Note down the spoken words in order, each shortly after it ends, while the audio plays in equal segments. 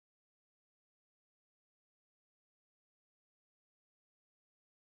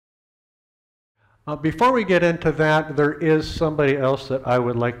Before we get into that, there is somebody else that I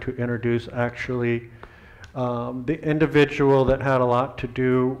would like to introduce, actually. The individual that had a lot to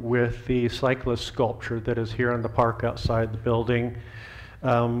do with the cyclist sculpture that is here in the park outside the building.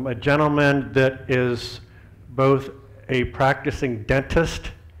 A gentleman that is both a practicing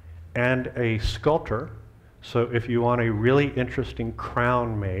dentist and a sculptor. So if you want a really interesting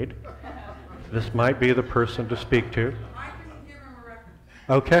crown made, this might be the person to speak to. I can give him a reference.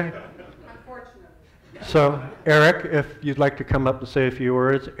 Okay. Unfortunately. So Eric, if you'd like to come up and say a few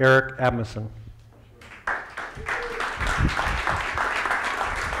words, Eric Admundson.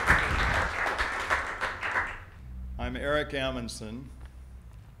 I'm Eric Admundson.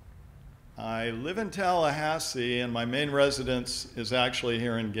 I live in Tallahassee, and my main residence is actually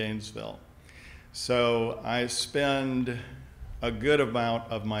here in Gainesville. So I spend a good amount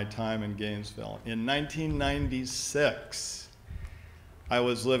of my time in Gainesville. In 1996, I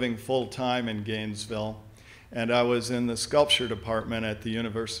was living full-time in Gainesville, and I was in the sculpture department at the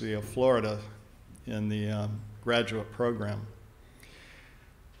University of Florida in the graduate program.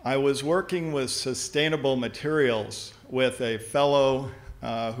 I was working with sustainable materials with a fellow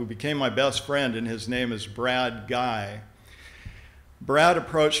who became my best friend, and his name is Brad Guy. Brad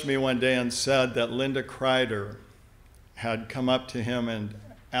approached me one day and said that Linda Kreider had come up to him and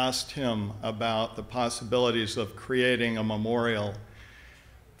asked him about the possibilities of creating a memorial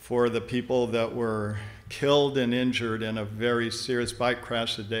for the people that were killed and injured in a very serious bike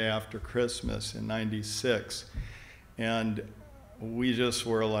crash the day after Christmas in '96. And we just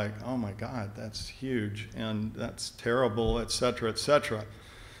were like, oh my God, that's huge, and that's terrible, et cetera, et cetera.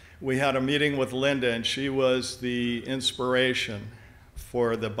 We had a meeting with Linda, and she was the inspiration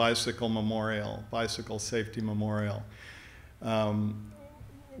for the bicycle memorial, bicycle safety memorial.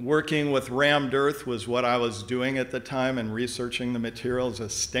 Working with rammed earth was what I was doing at the time, and researching the material as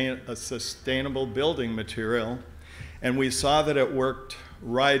a sustainable building material. And we saw that it worked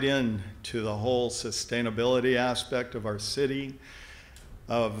right into the whole sustainability aspect of our city,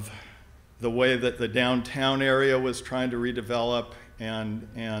 of the way that the downtown area was trying to redevelop and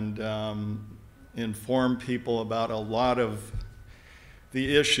inform people about a lot of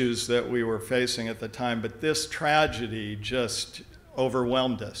the issues that we were facing at the time. But this tragedy just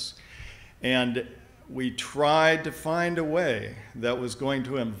overwhelmed us. And we tried to find a way that was going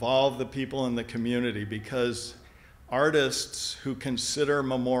to involve the people in the community, because artists who consider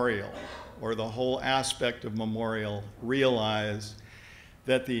memorial, or the whole aspect of memorial, realize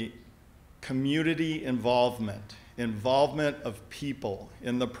that the community involvement of people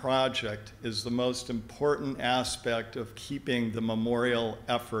in the project is the most important aspect of keeping the memorial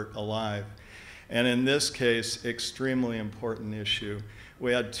effort alive. And in this case, extremely important issue.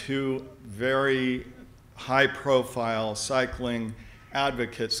 We had two very high-profile cycling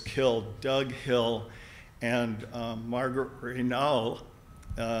advocates killed, Doug Hill and Margaret Renault.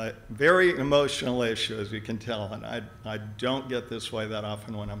 Very emotional issue, as you can tell, and I don't get this way that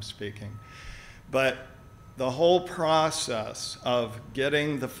often when I'm speaking. But the whole process of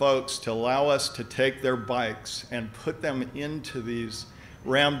getting the folks to allow us to take their bikes and put them into these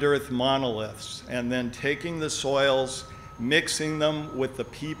rammed earth monoliths, and then taking the soils, mixing them with the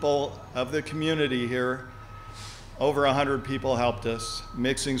people of the community here. Over 100 people helped us,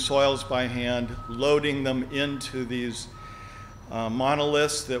 mixing soils by hand, loading them into these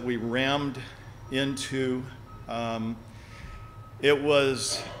monoliths that we rammed into. It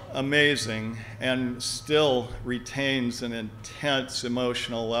was amazing, and still retains an intense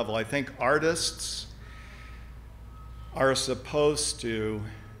emotional level. I think artists are supposed to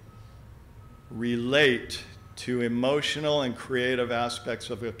relate to emotional and creative aspects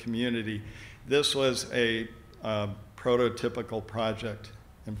of a community. This was a prototypical project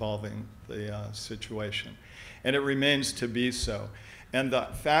involving the situation, and it remains to be so. And the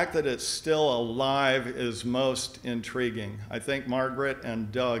fact that it's still alive is most intriguing. I think Margaret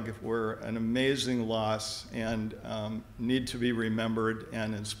and Doug were an amazing loss, and need to be remembered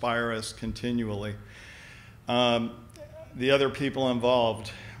and inspire us continually. The other people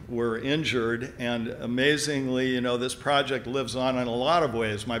involved were injured, and amazingly, you know, this project lives on in a lot of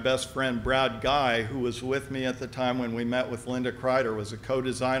ways. My best friend, Brad Guy, who was with me at the time when we met with Linda Kreider, was a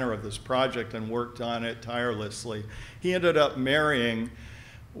co-designer of this project and worked on it tirelessly. He ended up marrying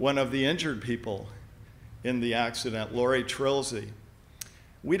one of the injured people in the accident, Lori Trilsey.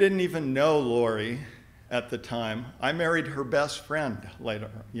 We didn't even know Lori at the time. I married her best friend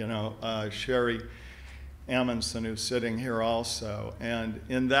later, you know, Sherry Admundson, who's sitting here also. And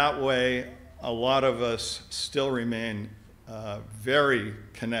in that way, a lot of us still remain very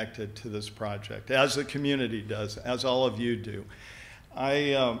connected to this project, as the community does, as all of you do.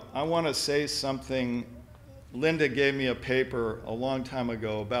 I want to say something. Linda gave me a paper a long time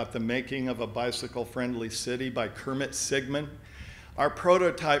ago about the making of a bicycle-friendly city by Kermit Sigmund. Our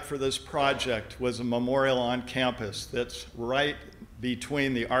prototype for this project was a memorial on campus that's right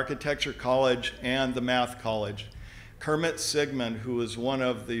between the Architecture College and the Math College. Kermit Sigmund, who was one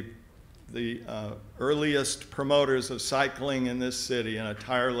of the earliest promoters of cycling in this city and a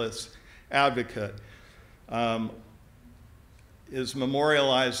tireless advocate, is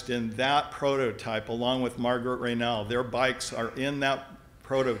memorialized in that prototype along with Margaret Raynell. Their bikes are in that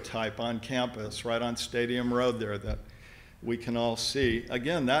prototype on campus, right on Stadium Road there that we can all see.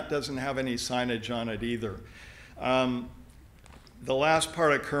 Again, that doesn't have any signage on it either. The last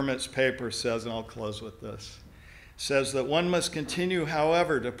part of Kermit's paper says, and I'll close with this, says that one must continue,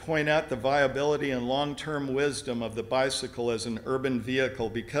 however, to point out the viability and long-term wisdom of the bicycle as an urban vehicle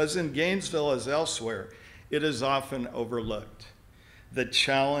because in Gainesville as elsewhere, it is often overlooked. The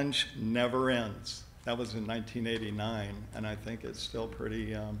challenge never ends. That was in 1989, and I think it's still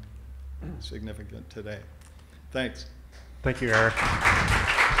pretty significant today. Thanks. Thank you, Eric.